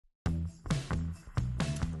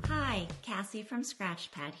Hi, Cassie from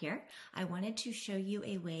Scratchpad here. I wanted to show you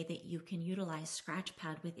a way that you can utilize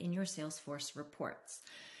Scratchpad within your Salesforce reports.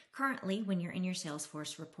 Currently, when you're in your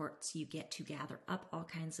Salesforce reports, you get to gather up all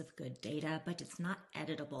kinds of good data, but it's not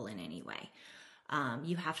editable in any way.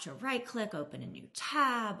 You have to right-click, open a new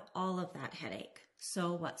tab, all of that headache.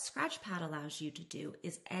 So what Scratchpad allows you to do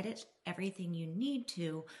is edit everything you need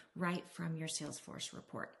to right from your Salesforce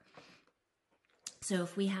report. So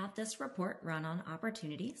if we have this report run on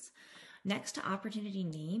opportunities, next to opportunity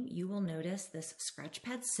name, you will notice this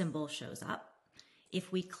Scratchpad symbol shows up.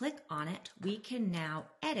 If we click on it, we can now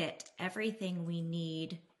edit everything we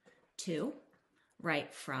need to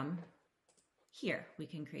right from here. We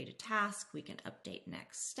can create a task, we can update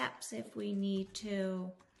next steps if we need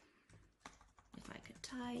to. If I could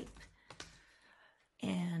type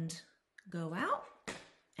and go out.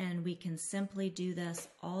 And we can simply do this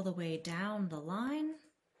all the way down the line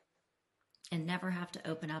and never have to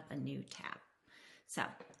open up a new tab. So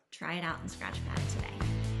try it out in Scratchpad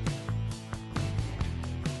today.